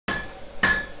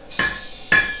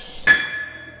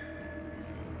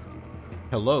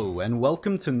Hello, and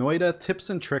welcome to Noita Tips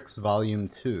and Tricks Volume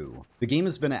 2. The game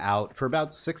has been out for about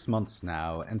 6 months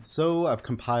now, and so I've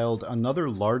compiled another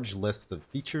large list of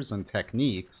features and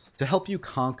techniques to help you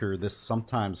conquer this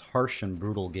sometimes harsh and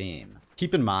brutal game.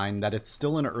 Keep in mind that it's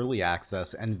still in early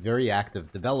access and very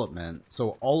active development,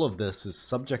 so all of this is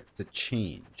subject to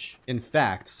change. In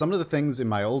fact, some of the things in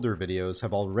my older videos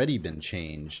have already been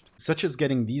changed, such as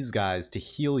getting these guys to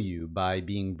heal you by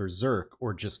being berserk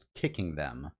or just kicking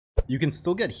them. You can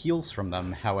still get heals from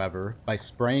them, however, by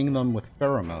spraying them with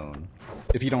pheromone.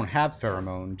 If you don't have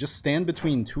pheromone, just stand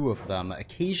between two of them,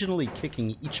 occasionally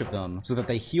kicking each of them so that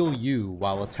they heal you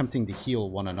while attempting to heal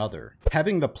one another.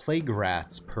 Having the Plague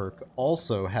Rats perk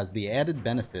also has the added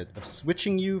benefit of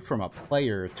switching you from a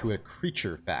player to a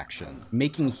creature faction,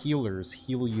 making healers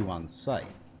heal you on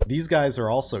sight. These guys are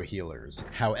also healers,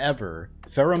 however,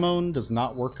 pheromone does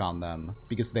not work on them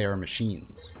because they are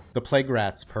machines. The Plague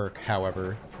Rats perk,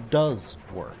 however, does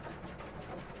work.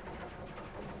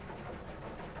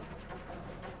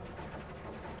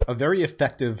 A very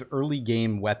effective early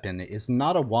game weapon is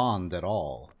not a wand at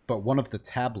all, but one of the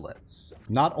tablets.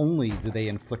 Not only do they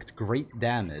inflict great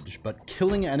damage, but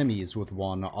killing enemies with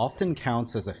one often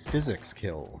counts as a physics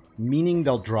kill, meaning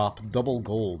they'll drop double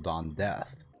gold on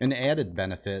death. An added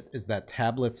benefit is that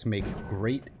tablets make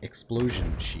great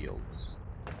explosion shields.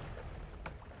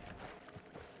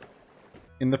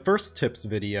 In the first tips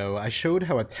video, I showed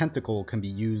how a tentacle can be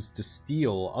used to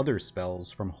steal other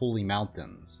spells from holy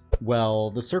mountains.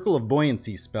 Well, the Circle of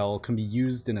Buoyancy spell can be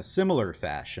used in a similar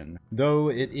fashion, though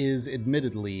it is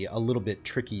admittedly a little bit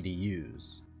tricky to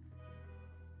use.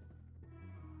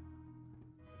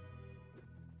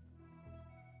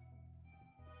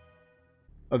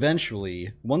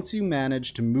 Eventually, once you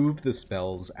manage to move the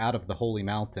spells out of the Holy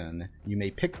Mountain, you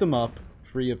may pick them up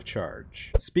free of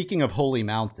charge. Speaking of Holy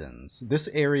Mountains, this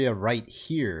area right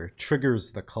here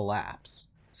triggers the collapse.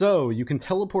 So you can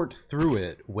teleport through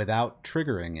it without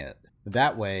triggering it.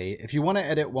 That way, if you want to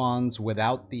edit wands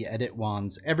without the Edit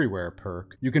Wands Everywhere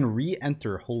perk, you can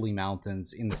re-enter Holy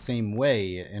Mountains in the same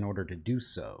way in order to do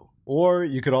so. Or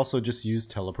you could also just use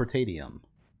Teleportatium.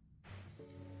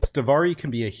 Stavari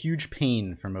can be a huge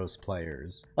pain for most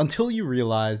players, until you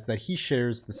realize that he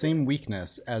shares the same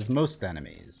weakness as most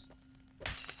enemies.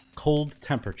 Cold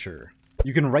temperature.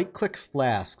 You can right-click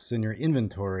flasks in your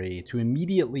inventory to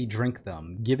immediately drink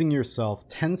them, giving yourself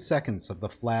 10 seconds of the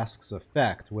flask's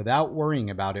effect without worrying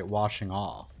about it washing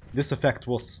off. This effect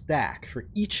will stack for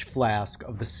each flask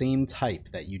of the same type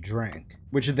that you drink,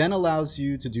 which then allows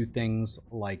you to do things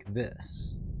like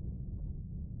this.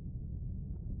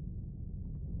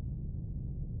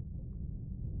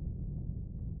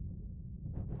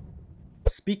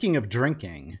 Speaking of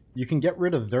drinking, you can get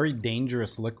rid of very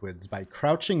dangerous liquids by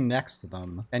crouching next to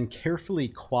them and carefully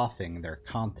quaffing their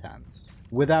contents,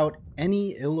 without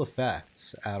any ill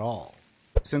effects at all.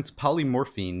 Since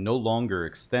polymorphine no longer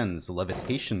extends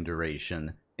levitation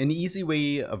duration, an easy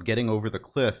way of getting over the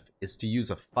cliff is to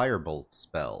use a firebolt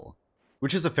spell,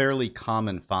 which is a fairly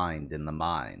common find in the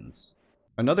mines.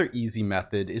 Another easy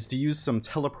method is to use some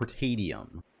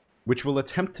teleportatium, which will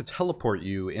attempt to teleport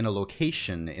you in a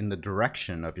location in the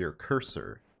direction of your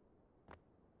cursor.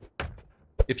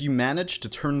 If you manage to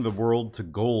turn the world to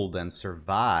gold and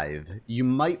survive, you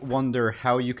might wonder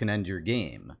how you can end your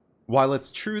game. While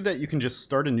it's true that you can just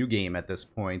start a new game at this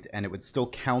point and it would still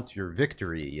count your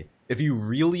victory, if you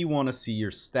really want to see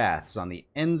your stats on the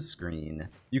end screen,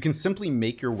 you can simply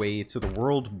make your way to the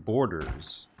world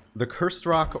borders. The Cursed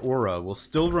Rock aura will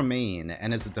still remain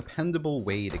and is a dependable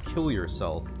way to kill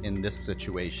yourself in this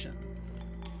situation.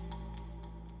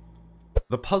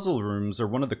 The puzzle rooms are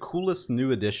one of the coolest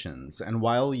new additions, and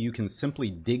while you can simply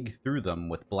dig through them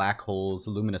with black holes,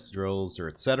 luminous drills, or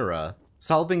etc.,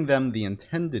 solving them the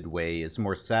intended way is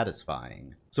more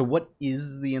satisfying. So what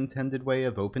is the intended way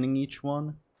of opening each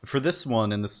one? For this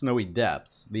one in the snowy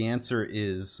depths, the answer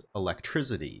is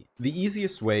electricity. The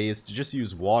easiest way is to just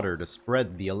use water to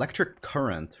spread the electric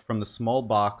current from the small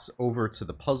box over to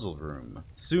the puzzle room.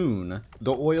 Soon,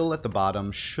 the oil at the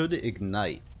bottom should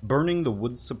ignite, burning the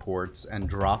wood supports and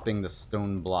dropping the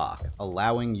stone block,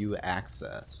 allowing you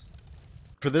access.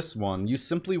 For this one, you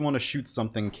simply want to shoot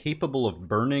something capable of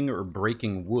burning or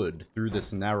breaking wood through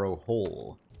this narrow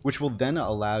hole, which will then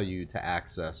allow you to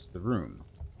access the room.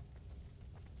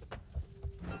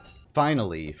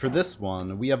 Finally, for this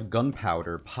one, we have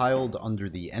gunpowder piled under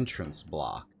the entrance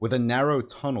block, with a narrow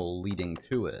tunnel leading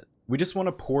to it. We just want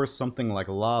to pour something like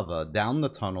lava down the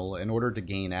tunnel in order to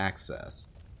gain access.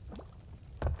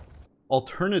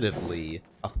 Alternatively,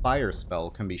 a fire spell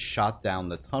can be shot down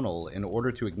the tunnel in order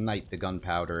to ignite the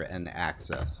gunpowder and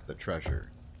access the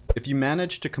treasure. If you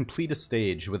manage to complete a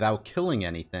stage without killing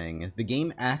anything, the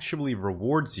game actually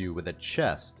rewards you with a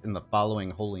chest in the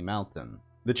following holy mountain.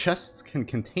 The chests can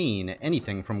contain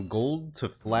anything from gold to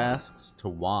flasks to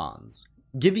wands,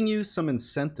 giving you some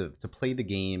incentive to play the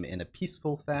game in a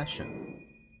peaceful fashion.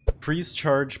 Freeze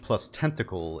Charge plus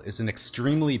Tentacle is an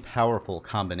extremely powerful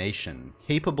combination,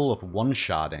 capable of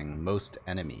one-shotting most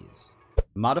enemies.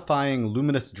 Modifying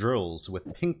Luminous Drills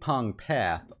with Ping Pong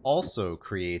Path also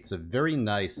creates a very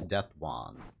nice death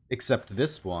wand, except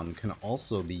this one can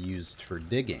also be used for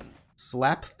digging.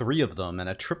 Slap 3 of them and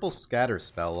a triple scatter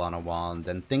spell on a wand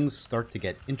and things start to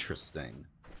get interesting.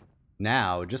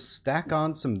 Now, just stack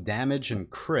on some damage and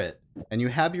crit, and you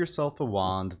have yourself a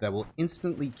wand that will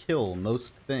instantly kill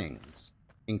most things,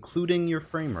 including your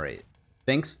frame rate.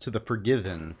 Thanks to the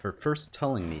Forgiven for first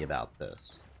telling me about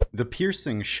this. The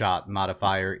Piercing Shot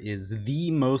modifier is the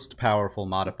most powerful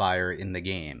modifier in the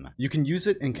game. You can use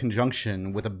it in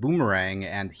conjunction with a boomerang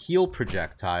and heal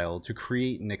projectile to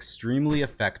create an extremely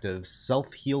effective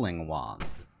self-healing wand.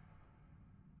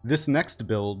 This next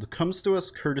build comes to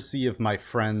us courtesy of my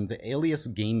friend Alias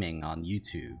Gaming on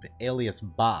YouTube, Alias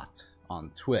Bot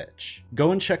on Twitch.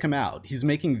 Go and check him out, he's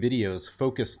making videos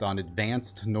focused on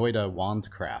advanced Noita wand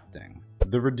crafting.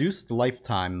 The Reduced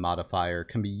Lifetime modifier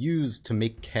can be used to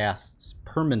make casts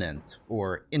permanent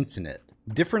or infinite.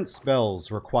 Different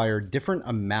spells require different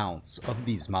amounts of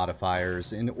these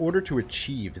modifiers in order to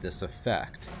achieve this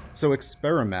effect, so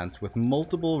experiment with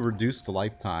multiple reduced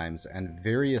lifetimes and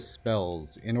various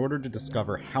spells in order to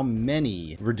discover how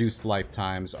many reduced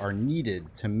lifetimes are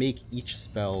needed to make each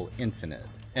spell infinite.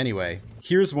 Anyway,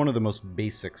 here's one of the most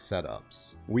basic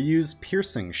setups. We use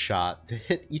Piercing Shot to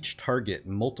hit each target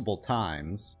multiple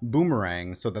times,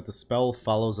 Boomerang so that the spell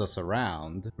follows us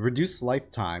around, Reduce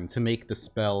Lifetime to make the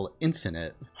spell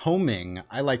infinite, Homing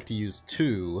I like to use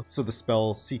 2 so the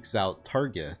spell seeks out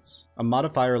targets, a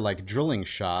modifier like Drilling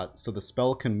Shot so the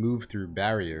spell can move through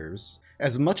barriers,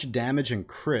 as much damage and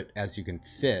crit as you can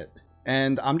fit,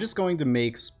 and I'm just going to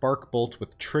make Spark Bolt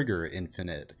with Trigger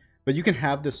infinite. But you can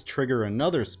have this trigger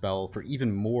another spell for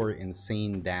even more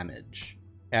insane damage.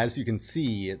 As you can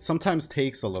see, it sometimes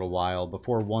takes a little while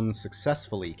before one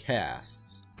successfully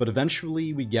casts, but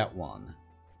eventually we get one.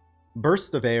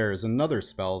 Burst of Air is another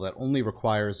spell that only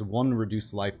requires one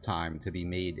reduced lifetime to be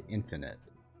made infinite.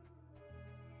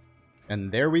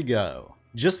 And there we go.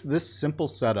 Just this simple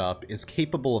setup is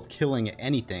capable of killing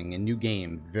anything in New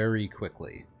Game very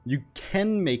quickly. You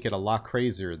can make it a lot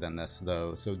crazier than this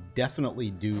though, so definitely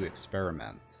do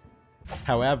experiment.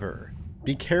 However,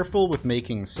 be careful with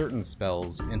making certain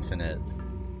spells infinite.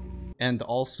 And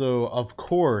also, of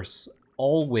course,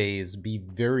 always be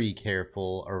very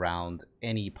careful around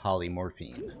any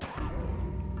polymorphine.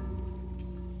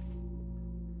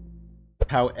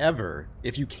 However,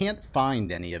 if you can't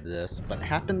find any of this, but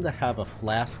happen to have a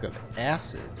flask of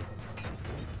acid,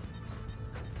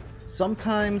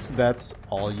 sometimes that's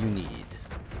all you need.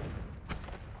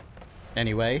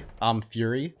 Anyway, I'm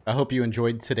Fury. I hope you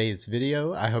enjoyed today's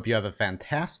video. I hope you have a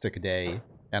fantastic day,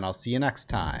 and I'll see you next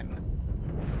time.